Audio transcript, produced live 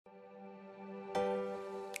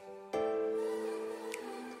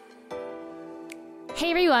Hey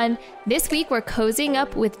everyone, this week we're cozying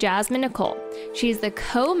up with Jasmine Nicole. She's the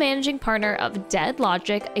co-managing partner of Dead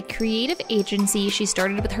Logic, a creative agency she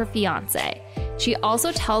started with her fiance. She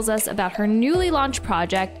also tells us about her newly launched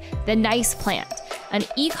project, The Nice Plant, an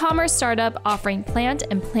e-commerce startup offering plant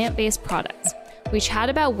and plant-based products. We chat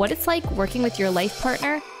about what it's like working with your life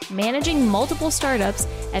partner, managing multiple startups,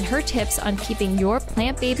 and her tips on keeping your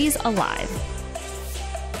plant babies alive.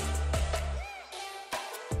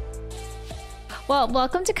 Well,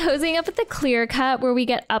 welcome to Cozying Up with the Clear Cut, where we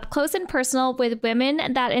get up close and personal with women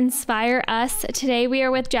that inspire us. Today, we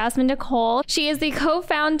are with Jasmine Nicole. She is the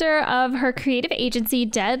co-founder of her creative agency,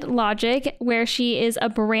 Dead Logic, where she is a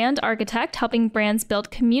brand architect, helping brands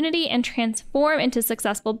build community and transform into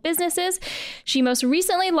successful businesses. She most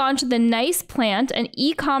recently launched The Nice Plant, an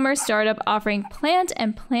e-commerce startup offering plant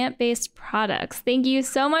and plant-based products. Thank you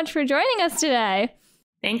so much for joining us today.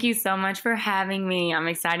 Thank you so much for having me. I'm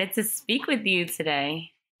excited to speak with you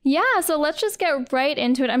today. Yeah, so let's just get right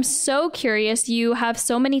into it. I'm so curious. You have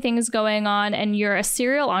so many things going on and you're a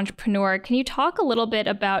serial entrepreneur. Can you talk a little bit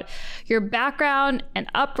about your background and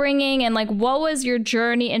upbringing and what was your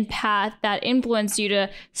journey and path that influenced you to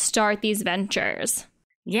start these ventures?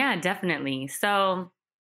 Yeah, definitely. So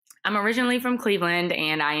I'm originally from Cleveland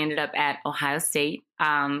and I ended up at Ohio State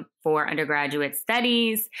for undergraduate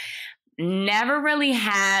studies. Never really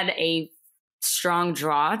had a strong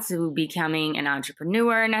draw to becoming an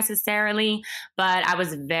entrepreneur necessarily, but I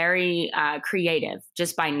was very creative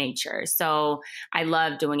just by nature. So I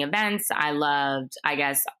loved doing events. I loved,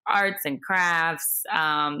 arts and crafts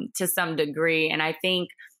to some degree. And I think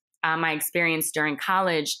my experience during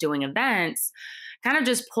college doing events kind of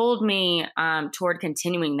just pulled me toward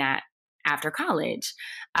continuing that after college.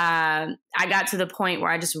 I got to the point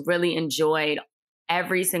where I just really enjoyed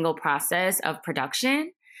every single process of production.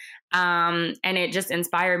 And it just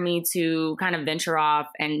inspired me to kind of venture off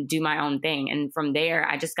and do my own thing. And from there,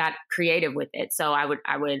 I just got creative with it. So I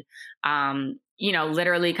would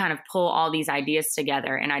literally kind of pull all these ideas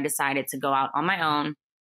together. And I decided to go out on my own,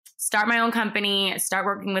 start my own company, start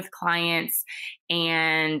working with clients,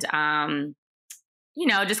 and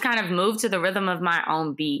just kind of move to the rhythm of my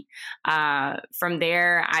own beat. From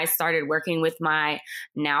there, I started working with my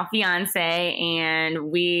now fiance, and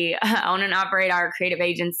we own and operate our creative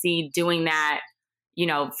agency, doing that,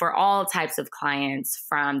 for all types of clients,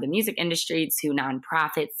 from the music industry to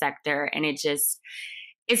nonprofit sector. And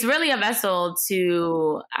it's really a vessel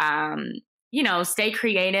to, stay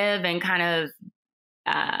creative and kind of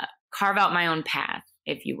carve out my own path,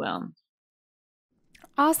 if you will.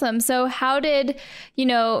 Awesome. So how did,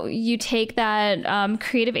 you take that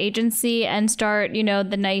creative agency and start,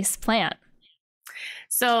 The Nice Plant?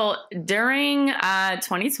 So during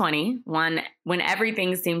 2020, when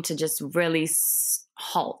everything seemed to just really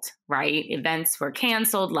halt, right? Events were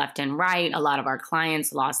canceled left and right. A lot of our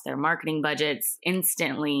clients lost their marketing budgets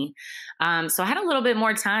instantly. So I had a little bit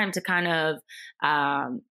more time to kind of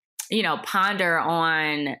ponder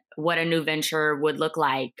on what a new venture would look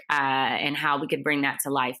like and how we could bring that to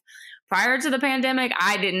life. Prior to the pandemic,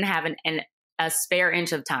 I didn't have a spare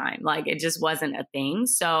inch of time. It just wasn't a thing.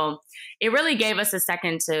 So it really gave us a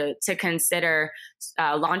second to consider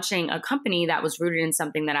launching a company that was rooted in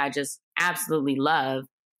something that I just absolutely love,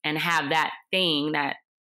 and have that thing, that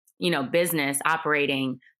business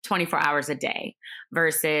operating 24 hours a day,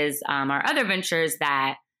 versus our other ventures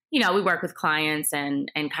that we work with clients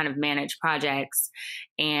and kind of manage projects,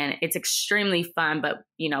 and it's extremely fun, but,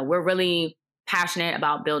 we're really passionate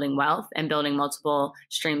about building wealth and building multiple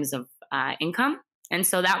streams of income. And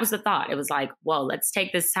so that was the thought. It was like, whoa, let's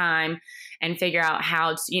take this time and figure out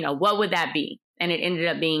how to, what would that be? And it ended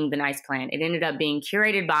up being The Nice Plant. It ended up being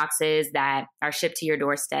curated boxes that are shipped to your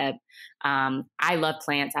doorstep. I love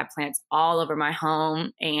plants. I have plants all over my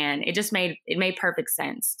home, and it made perfect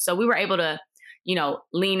sense. So we were able to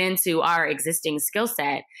lean into our existing skill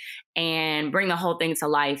set and bring the whole thing to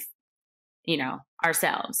life,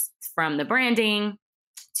 ourselves, from the branding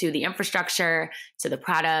to the infrastructure, to the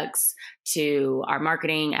products, to our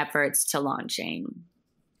marketing efforts, to launching.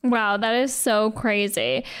 Wow, that is so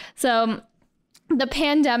crazy. So the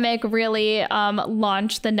pandemic really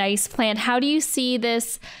launched The Nice Plant. How do you see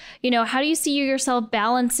this, how do you see yourself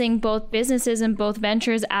balancing both businesses and both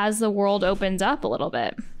ventures as the world opens up a little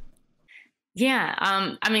bit? Yeah,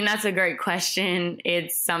 I mean, that's a great question.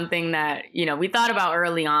 It's something that, we thought about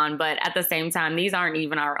early on, but at the same time, these aren't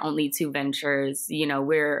even our only two ventures.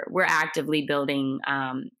 We're actively building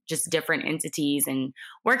just different entities and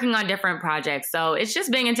working on different projects. So it's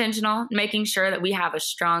just being intentional, making sure that we have a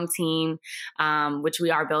strong team, which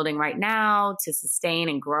we are building right now to sustain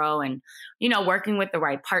and grow, and working with the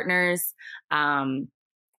right partners to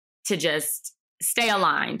just stay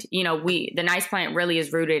aligned. The Nice Plant really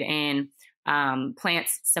is rooted in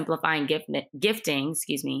plants simplifying gifting,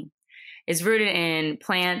 excuse me, is rooted in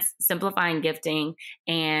plants simplifying gifting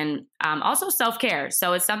and also self-care.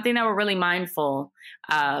 So it's something that we're really mindful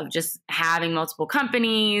of, just having multiple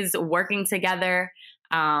companies working together,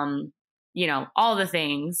 all the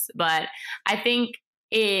things. But I think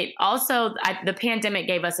the pandemic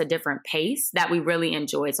gave us a different pace that we really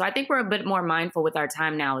enjoyed. So I think we're a bit more mindful with our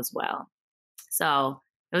time now as well. So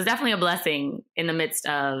it was definitely a blessing in the midst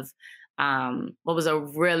of what was a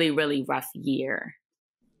really, really rough year.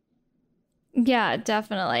 Yeah,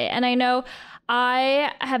 definitely. And I know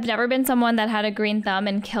I have never been someone that had a green thumb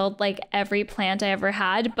and killed like every plant I ever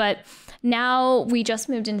had, but now we just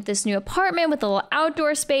moved into this new apartment with a little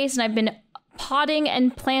outdoor space, and I've been potting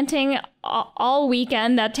and planting all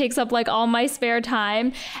weekend. That takes up like all my spare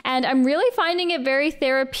time, and I'm really finding it very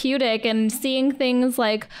therapeutic, and seeing things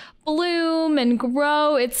like bloom and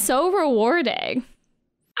grow, it's so rewarding.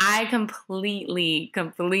 I completely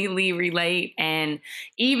relate. And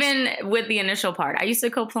even with the initial part, I used to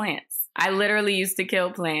kill plants. I literally used to kill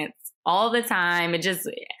plants all the time.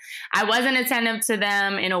 I wasn't attentive to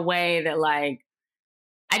them in a way that, like,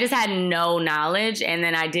 I just had no knowledge. And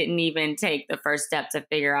then I didn't even take the first step to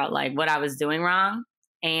figure out like what I was doing wrong.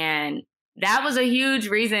 And that was a huge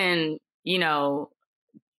reason,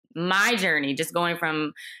 my journey, just going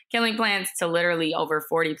from killing plants to literally over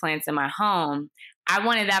 40 plants in my home. I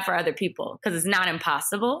wanted that for other people because it's not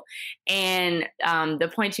impossible. And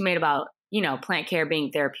the point you made about, plant care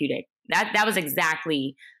being therapeutic, that was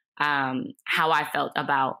exactly how I felt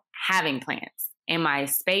about having plants in my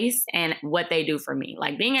space and what they do for me.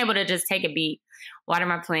 Like being able to just take a beat, water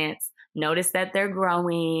my plants, notice that they're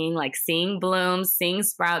growing, like seeing blooms, seeing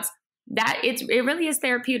sprouts, it really is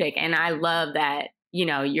therapeutic. And I love that,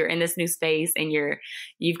 you're in this new space and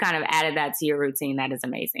you've kind of added that to your routine. That is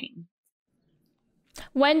amazing.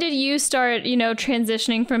 When did you start,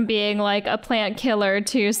 transitioning from being like a plant killer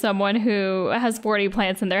to someone who has 40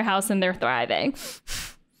 plants in their house and they're thriving?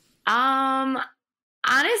 Honestly,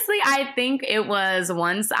 I think it was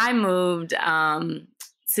once I moved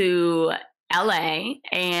to LA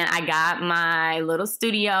and I got my little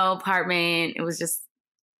studio apartment. It was just,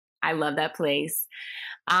 I love that place.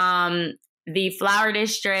 The Flower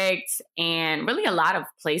District and really a lot of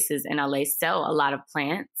places in LA sell a lot of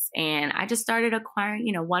plants. And I just started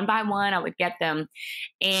acquiring, one by one, I would get them.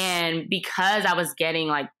 And because I was getting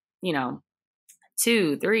like,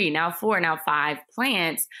 2, 3, now 4, now 5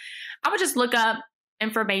 plants, I would just look up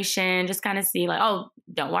information, just kind of see like, oh,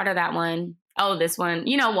 don't water that one. Oh, this one,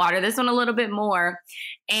 water this one a little bit more.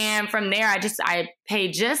 And from there, I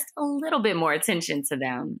paid just a little bit more attention to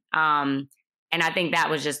them. And I think that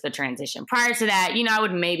was just the transition. Prior to that, I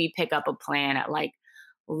would maybe pick up a plant at like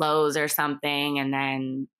Lowe's or something. And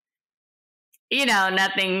then,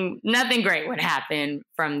 nothing great would happen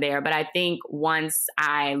from there. But I think once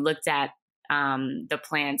I looked at the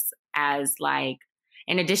plants as like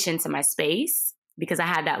in addition to my space, because I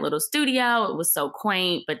had that little studio, it was so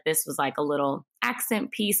quaint, but this was like a little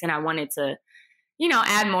accent piece. And I wanted to,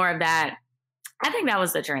 add more of that. I think that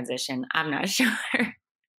was the transition. I'm not sure.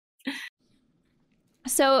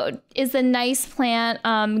 So is the Nice Plant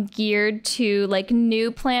geared to like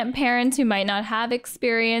new plant parents who might not have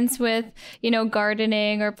experience with,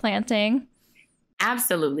 gardening or planting?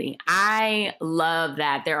 Absolutely. I love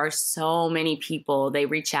that there are so many people, they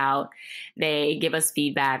reach out, they give us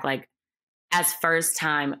feedback like as first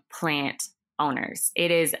time plant owners.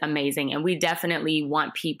 It is amazing. And we definitely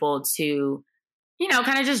want people to,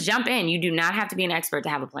 kind of just jump in. You do not have to be an expert to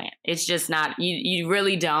have a plant. It's just not, you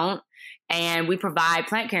really don't. And we provide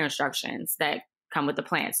plant care instructions that come with the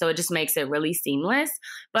plant. So it just makes it really seamless.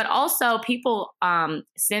 But also people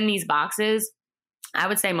send these boxes, I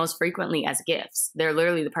would say most frequently as gifts. They're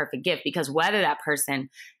literally the perfect gift because whether that person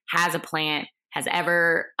has a plant, has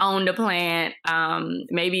ever owned a plant,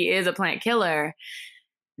 maybe is a plant killer,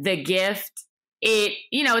 the gift,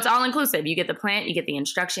 it's all inclusive. You get the plant, you get the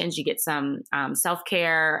instructions, you get some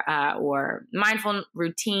self-care or mindful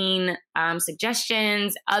routine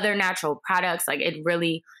suggestions, other natural products. Like it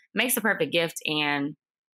really makes the perfect gift. And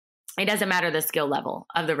it doesn't matter the skill level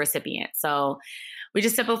of the recipient. So we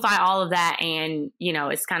just simplify all of that. And,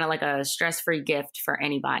 it's kind of like a stress-free gift for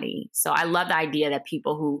anybody. So I love the idea that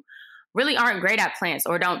people who really aren't great at plants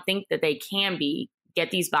or don't think that they can be,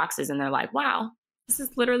 get these boxes and they're like, wow, this is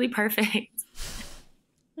literally perfect.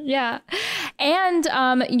 Yeah. And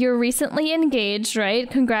you're recently engaged, right?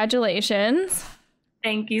 Congratulations.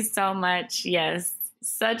 Thank you so much. Yes.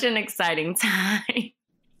 Such an exciting time.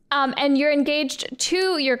 And you're engaged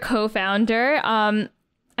to your co-founder.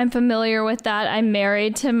 I'm familiar with that. I'm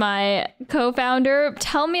married to my co-founder.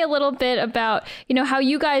 Tell me a little bit about, how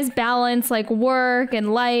you guys balance like work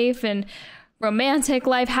and life and romantic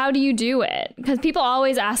life. How do you do it? Because people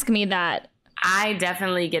always ask me that. I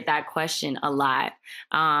definitely get that question a lot.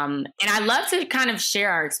 And I love to kind of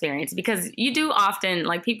share our experience because you do often,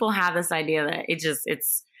 like, people have this idea that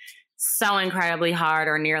it's so incredibly hard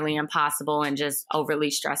or nearly impossible and just overly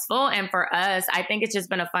stressful. And for us, I think it's just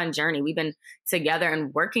been a fun journey. We've been together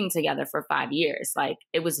and working together for 5 years. Like,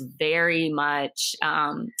 it was very much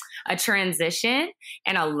a transition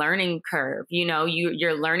and a learning curve.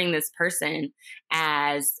 You're learning this person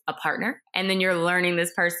as a partner, and then you're learning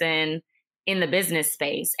this person in the business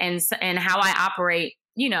space, and how I operate,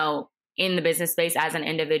 in the business space as an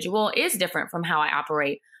individual is different from how I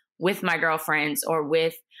operate with my girlfriends or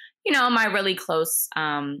with, my really close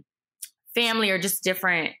family, or just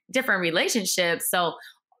different relationships. So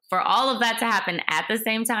for all of that to happen at the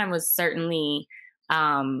same time was certainly,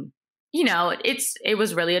 it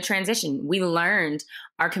was really a transition. We learned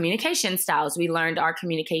our communication styles. We learned our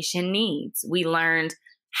communication needs. We learned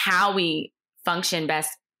how we function best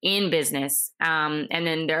in business. And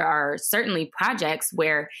then there are certainly projects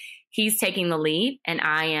where he's taking the lead and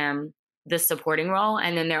I am the supporting role.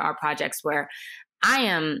 And then there are projects where I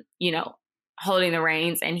am, holding the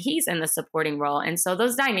reins and he's in the supporting role. And so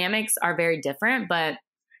those dynamics are very different, but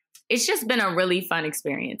it's just been a really fun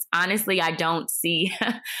experience. Honestly, I don't see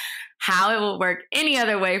how it will work any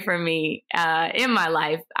other way for me in my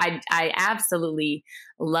life. I absolutely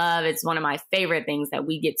love, it's one of my favorite things that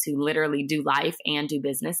we get to literally do life and do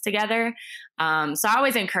business together. So I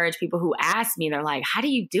always encourage people who ask me, they're like, how do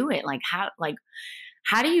you do it?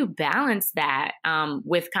 How do you balance that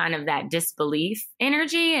with kind of that disbelief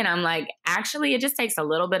energy? And I'm like, actually, it just takes a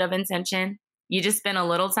little bit of intention. You just spend a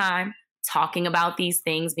little time talking about these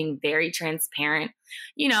things, being very transparent,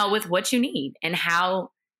 with what you need and how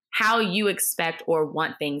you expect or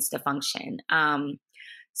want things to function.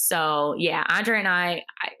 So yeah, Andre and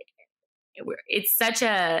it's such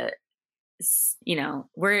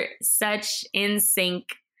we're such in sync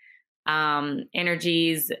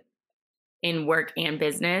energies in work and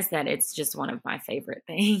business that it's just one of my favorite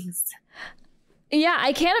things. Yeah,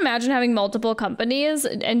 I can't imagine having multiple companies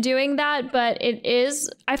and doing that, but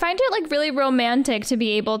I find it like really romantic to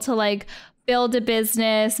be able to like build a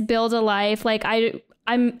business, build a life. Like I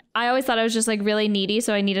always thought I was just like really needy,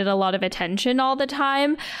 so I needed a lot of attention all the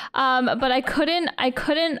time. But I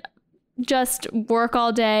couldn't just work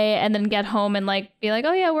all day and then get home and like be like,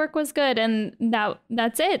 oh yeah, work was good, and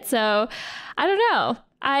that's it. So I don't know.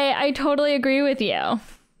 I totally agree with you.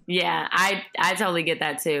 Yeah, I totally get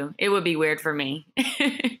that too. It would be weird for me.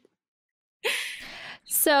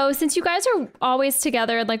 So since you guys are always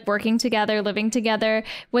together, like working together, living together,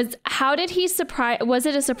 was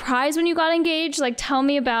it a surprise when you got engaged? Like, tell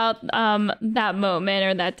me about that moment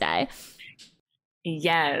or that day.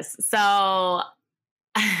 Yes. So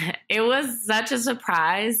it was such a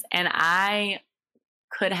surprise, and I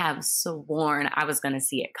could have sworn I was going to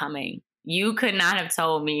see it coming. You could not have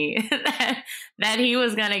told me that he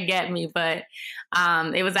was going to get me, but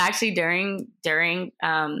it was actually during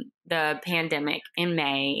the pandemic in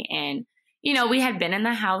May. And, we had been in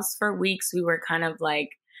the house for weeks. We were kind of like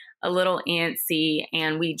a little antsy,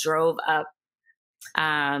 and we drove up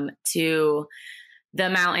to the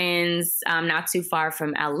mountains not too far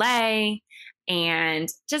from LA, and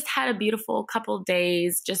just had a beautiful couple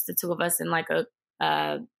days, just the two of us in like a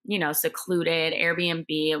secluded Airbnb.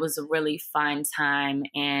 It was a really fun time,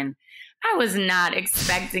 and I was not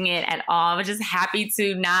expecting it at all. I was just happy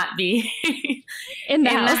to not be in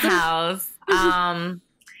the house.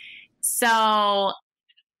 So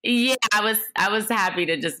yeah, I was happy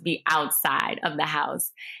to just be outside of the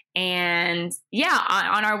house. And yeah,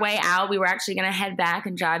 on our way out, we were actually going to head back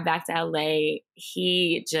and drive back to LA.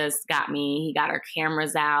 He just got me. He got our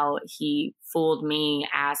cameras out. He fooled me,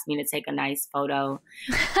 asked me to take a nice photo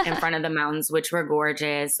in front of the mountains, which were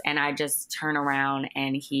gorgeous. And I just turn around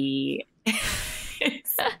and he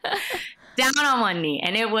down on one knee.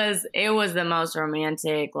 And it was the most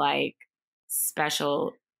romantic, like,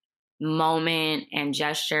 special moment and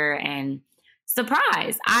gesture. And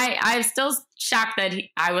surprised. I'm still shocked that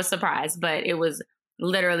I was surprised, but it was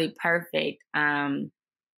literally perfect.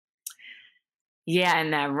 Yeah,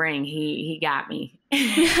 and that ring, he got me.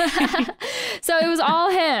 So it was all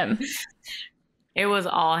him. It was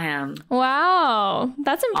all him. Wow,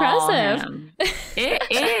 that's impressive. All him. It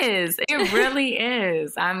is. It really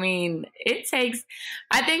is. I mean, I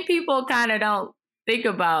think people kind of don't think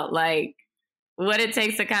about like what it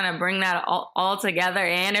takes to kind of bring that all together.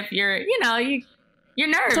 And if you're, you're nervous,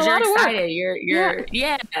 you're excited,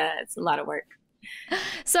 yeah, it's a lot of work.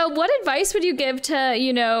 So what advice would you give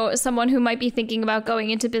to, someone who might be thinking about going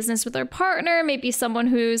into business with their partner, maybe someone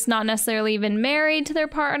who's not necessarily even married to their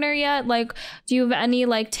partner yet? Like, do you have any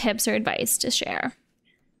tips or advice to share?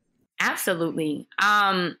 Absolutely.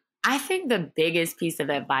 I think the biggest piece of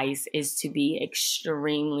advice is to be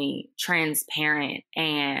extremely transparent.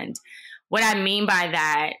 And what I mean by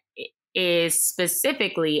that is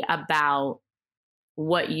specifically about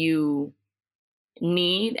what you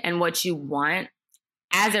need and what you want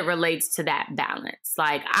as it relates to that balance.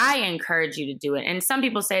 Like, I encourage you to do it. And some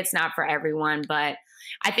people say it's not for everyone, but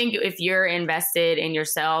I think if you're invested in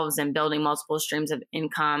yourselves and building multiple streams of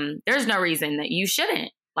income, there's no reason that you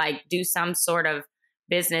shouldn't do some sort of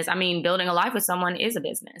business. I mean, building a life with someone is a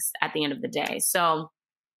business at the end of the day. So,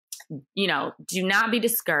 do not be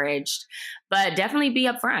discouraged, but definitely be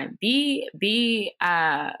upfront. Be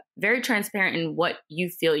very transparent in what you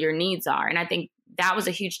feel your needs are. And I think that was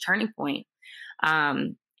a huge turning point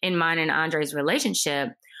in mine and Andre's relationship,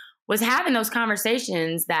 was having those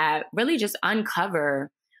conversations that really just uncover,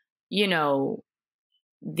 the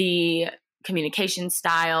communication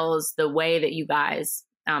styles, the way that you guys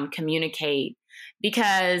communicate,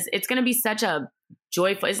 because it's going to be such a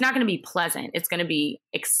joyful, it's not going to be pleasant. It's going to be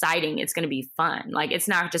exciting. It's going to be fun. It's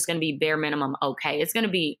not just going to be bare minimum. Okay. It's going to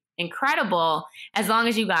be incredible as long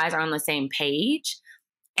as you guys are on the same page,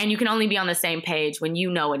 and you can only be on the same page when you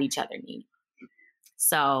know what each other need.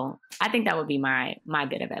 So I think that would be my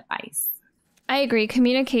bit of advice. I agree.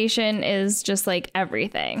 Communication is just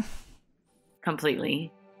everything.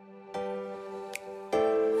 Completely.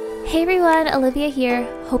 Hey everyone, Olivia here.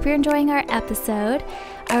 Hope you're enjoying our episode.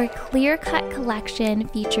 Our Clear Cut collection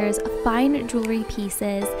features fine jewelry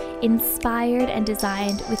pieces inspired and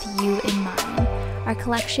designed with you in mind. Our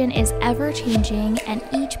collection is ever-changing, and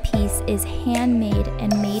each piece is handmade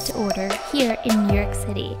and made to order here in New York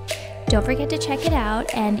City. Don't forget to check it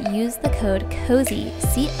out and use the code COZY,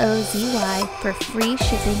 COZY, for free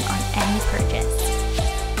shipping on any purchase.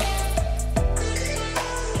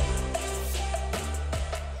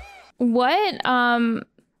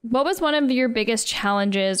 What was one of your biggest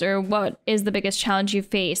challenges, or what is the biggest challenge you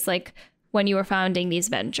faced when you were founding these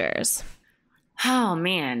ventures? Oh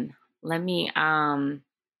man, let me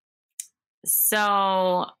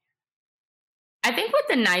so I think with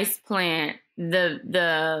the Nice Plant,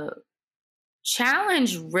 the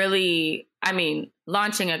challenge really,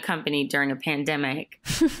 launching a company during a pandemic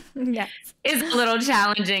yes, is a little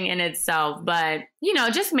challenging in itself, but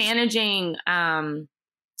just managing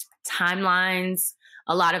timelines.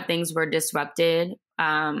 A lot of things were disrupted,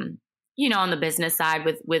 on the business side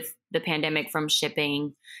with the pandemic, from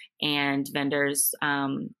shipping and vendors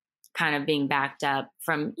kind of being backed up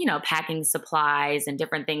from, packing supplies and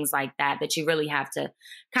different things like that you really have to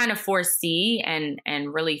kind of foresee and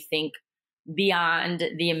really think beyond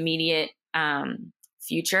the immediate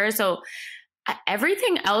future. So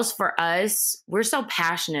everything else for us, we're so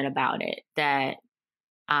passionate about it that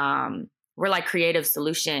we're creative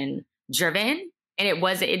solution driven. And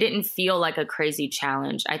it didn't feel like a crazy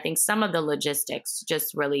challenge. I think some of the logistics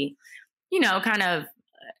just really, kind of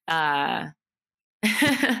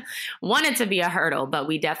wanted to be a hurdle, but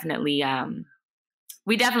we definitely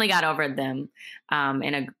got over them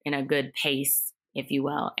in a good pace, if you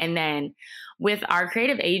will. And then with our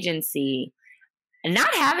creative agency,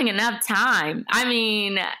 not having enough time.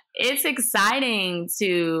 It's exciting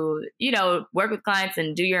to, work with clients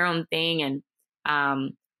and do your own thing. And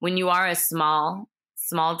when you are a small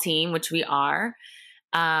team, which we are,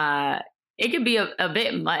 it could be a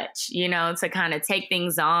bit much, to kind of take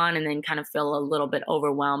things on and then kind of feel a little bit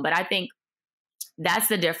overwhelmed. But I think that's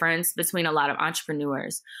the difference between a lot of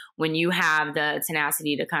entrepreneurs. When you have the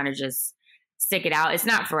tenacity to kind of just stick it out, it's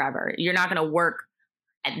not forever. You're not going to work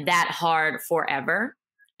that hard forever.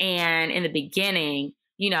 And in the beginning,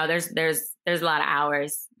 there's a lot of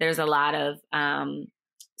hours. There's a lot of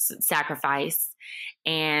sacrifice.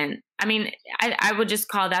 And I would just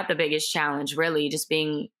call that the biggest challenge, really, just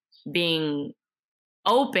being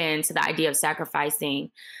open to the idea of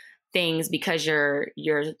sacrificing things because you're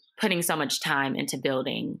putting so much time into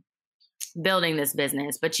building building this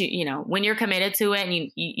business. But you know, when you're committed to it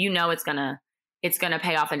and you know it's gonna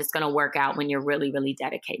pay off and it's gonna work out when you're really, really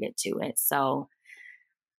dedicated to it. So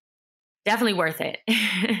definitely worth it.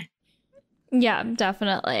 Yeah,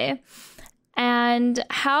 definitely. And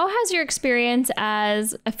how has your experience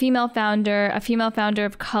as a female founder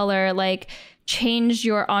of color, like changed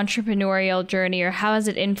your entrepreneurial journey, or how has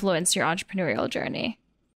it influenced your entrepreneurial journey?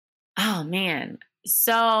 Oh man.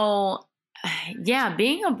 So yeah,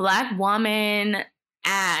 being a Black woman,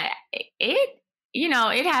 it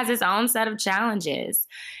has its own set of challenges.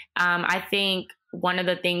 I think one of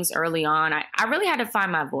the things early on, I really had to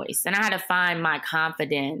find my voice, and I had to find my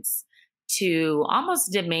confidence to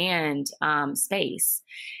almost demand space.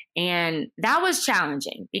 And that was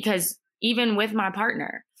challenging because even with my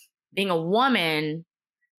partner, being a woman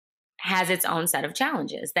has its own set of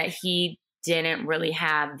challenges that he didn't really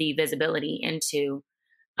have the visibility into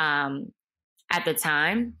at the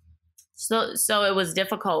time. So it was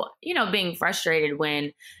difficult, being frustrated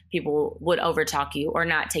when people would overtalk you or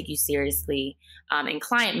not take you seriously in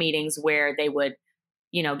client meetings where they would,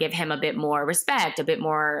 give him a bit more respect, a bit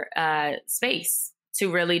more space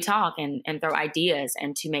to really talk and throw ideas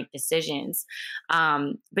and to make decisions.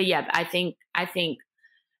 But yeah, I think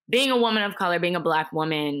being a woman of color, being a Black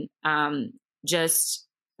woman, just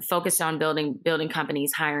focused on building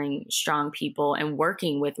companies, hiring strong people, and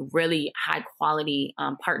working with really high quality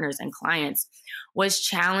partners and clients was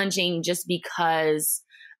challenging just because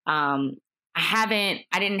I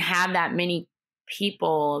didn't have that many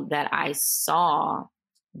people that I saw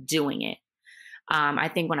doing it. I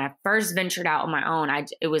think when I first ventured out on my own,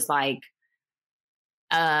 it was like,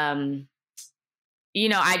 I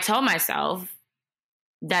told myself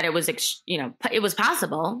that it was, it was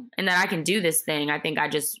possible and that I can do this thing. I think I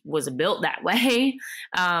just was built that way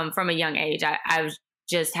from a young age. I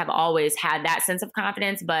just have always had that sense of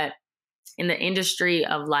confidence, but in the industry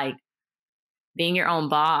of like being your own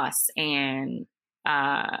boss and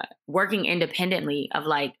working independently of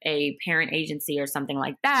like a parent agency or something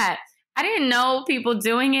like that, I didn't know people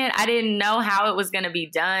doing it. I didn't know how it was going to be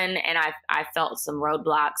done. And I felt some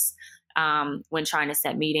roadblocks when trying to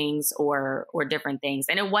set meetings or different things.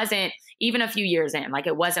 And it wasn't even a few years in, like,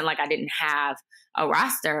 it wasn't like I didn't have a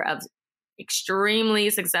roster of extremely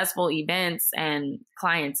successful events and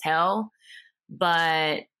clientele,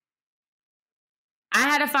 but I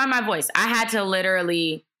had to find my voice. I had to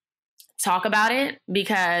literally talk about it,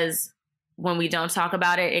 because when we don't talk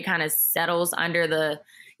about it, it kind of settles under the,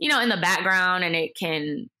 in the background, and it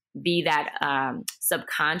can be that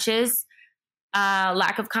subconscious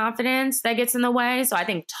lack of confidence that gets in the way. So I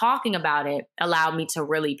think talking about it allowed me to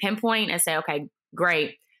really pinpoint and say, okay,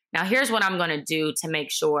 great. Now here's what I'm going to do to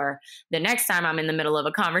make sure the next time I'm in the middle of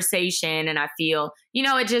a conversation and I feel,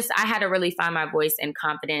 I had to really find my voice and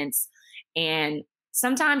confidence. And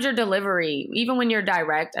sometimes your delivery, even when you're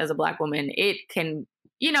direct as a Black woman, it can,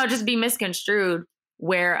 just be misconstrued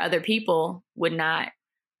where other people would not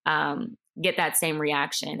get that same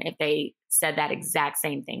reaction if they said that exact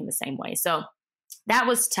same thing the same way. So that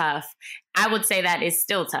was tough. I would say that is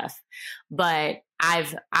still tough, but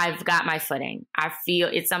I've got my footing. I feel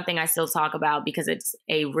it's something I still talk about because it's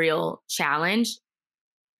a real challenge,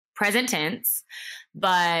 present tense,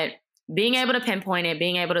 but being able to pinpoint it,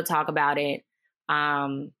 being able to talk about it.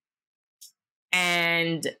 And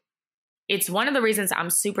it's one of the reasons I'm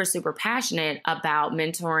super, super passionate about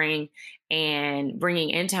mentoring and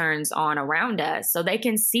bringing interns on around us so they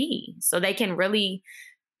can see, so they can really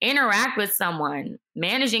interact with someone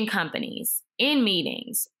managing companies, in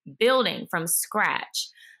meetings, building from scratch.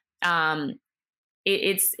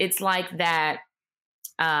 It's like that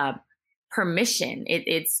permission.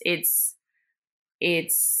 It's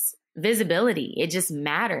visibility. It just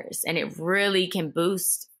matters, and it really can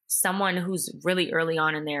boost someone who's really early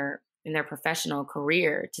on in their professional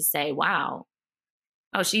career to say, "Wow,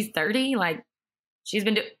 oh, she's 30, like." She's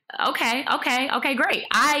been okay, great.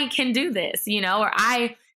 I can do this, or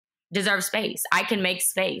I deserve space. I can make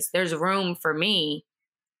space. There's room for me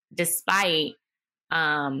despite,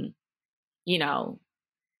 the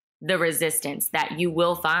resistance that you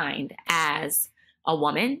will find as a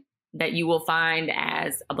woman, that you will find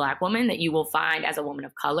as a Black woman, that you will find as a woman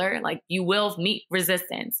of color. Like, you will meet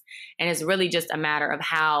resistance. And it's really just a matter of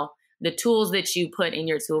how the tools that you put in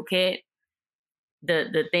your toolkit,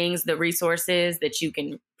 the things, the resources that you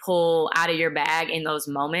can pull out of your bag in those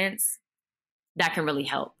moments, that can really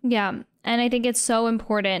help. Yeah. And I think it's so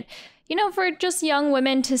important, for just young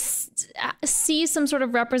women to see some sort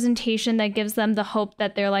of representation that gives them the hope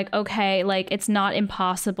that they're like, okay, like, it's not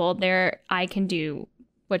impossible. I can do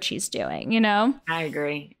what she's doing, I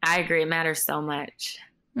agree. It matters so much.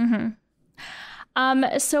 Mm-hmm.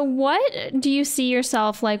 So what do you see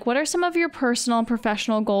yourself like? What are some of your personal and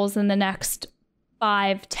professional goals in the next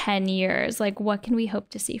 5-10 years? Like, what can we hope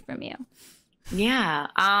to see from you? Yeah,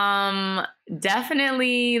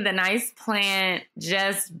 definitely the Nice Plant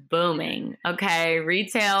just booming. Okay.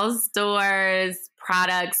 Retail stores,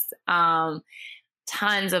 products,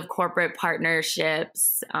 tons of corporate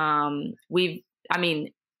partnerships.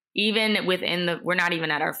 Even we're not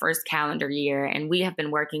even at our first calendar year, and we have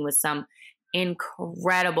been working with some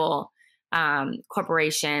incredible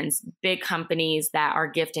corporations, big companies that are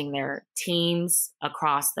gifting their teams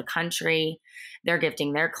across the country. They're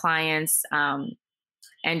gifting their clients, and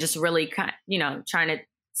just really trying to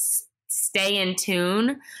stay in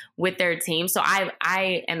tune with their team. So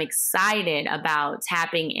I am excited about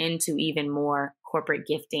tapping into even more corporate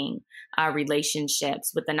gifting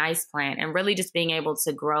relationships with the Nice Plant, and really just being able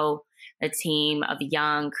to grow a team of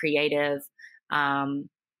young, creative,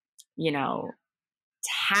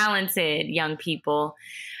 talented young people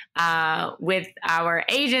with our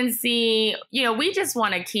agency. We just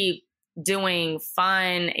want to keep doing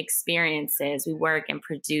fun experiences. We work and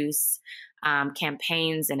produce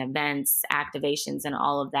campaigns and events, activations, and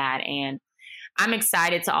all of that. And I'm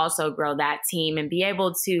excited to also grow that team and be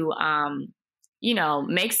able to,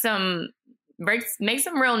 make some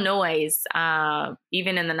real noise,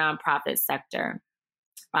 even in the nonprofit sector,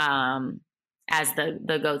 as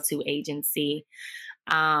the go-to agency.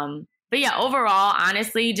 But yeah, overall,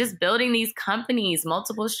 honestly, just building these companies,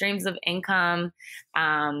 multiple streams of income,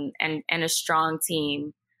 and a strong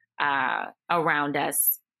team around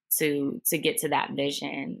us to get to that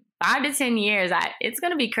vision. 5 to 10 years, it's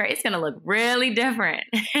going to be crazy. It's going to look really different.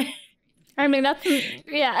 I mean,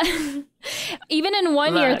 yeah. Even in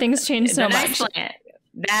one year, things change so much. Plant,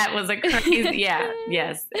 that was a crazy,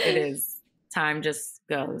 yes, it is. Time just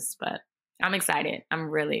goes, but I'm excited. I'm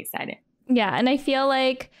really excited. Yeah. And I feel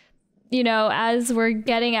like, as we're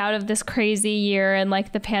getting out of this crazy year and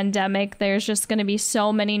like the pandemic, there's just going to be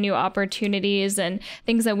so many new opportunities and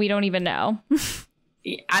things that we don't even know.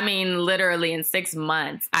 I mean, literally in 6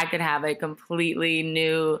 months, I could have a completely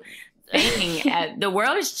new thing. The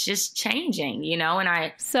world is just changing,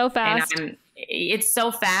 and so fast. It's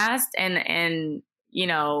so fast. And,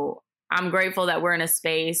 I'm grateful that we're in a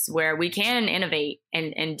space where we can innovate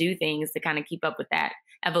and do things to kind of keep up with that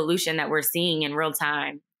evolution that we're seeing in real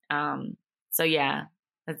time. So yeah,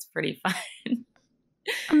 that's pretty fun.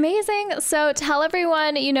 Amazing. So tell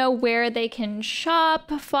everyone, where they can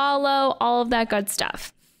shop, follow, all of that good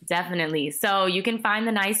stuff. Definitely. So you can find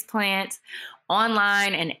the Nice Plant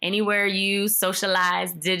online and anywhere you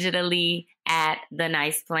socialize digitally at the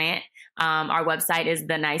Nice Plant. Our website is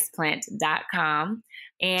theniceplant.com.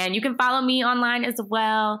 And you can follow me online as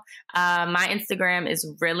well. My Instagram is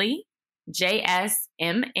really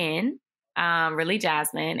JSMN, really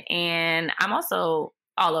Jasmine. And I'm also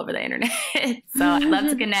all over the internet. So I love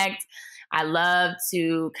to connect. I love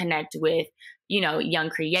to connect with, young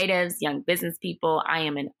creatives, young business people. I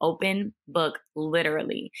am an open book,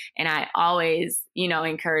 literally. And I always,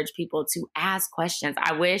 encourage people to ask questions.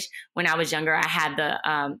 I wish when I was younger, I had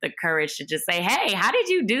the courage to just say, hey, how did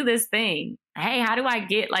you do this thing? Hey, how do I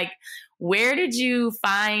get, where did you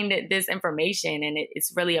find this information? And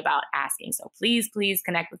it's really about asking. So please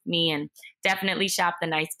connect with me, and definitely shop the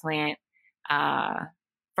Nice Plant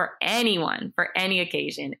for anyone, for any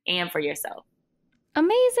occasion, and for yourself.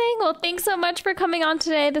 Amazing. Well, thanks so much for coming on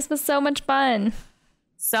today. This was so much fun.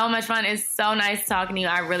 So much fun. It's so nice talking to you.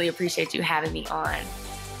 I really appreciate you having me on.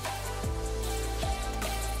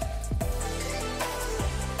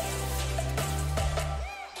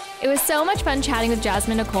 It was so much fun chatting with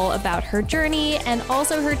Jasmine Nicole about her journey and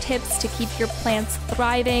also her tips to keep your plants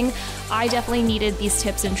thriving. I definitely needed these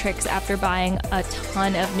tips and tricks after buying a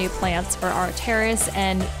ton of new plants for our terrace,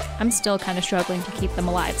 and I'm still kind of struggling to keep them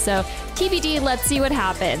alive. So TBD, let's see what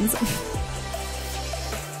happens.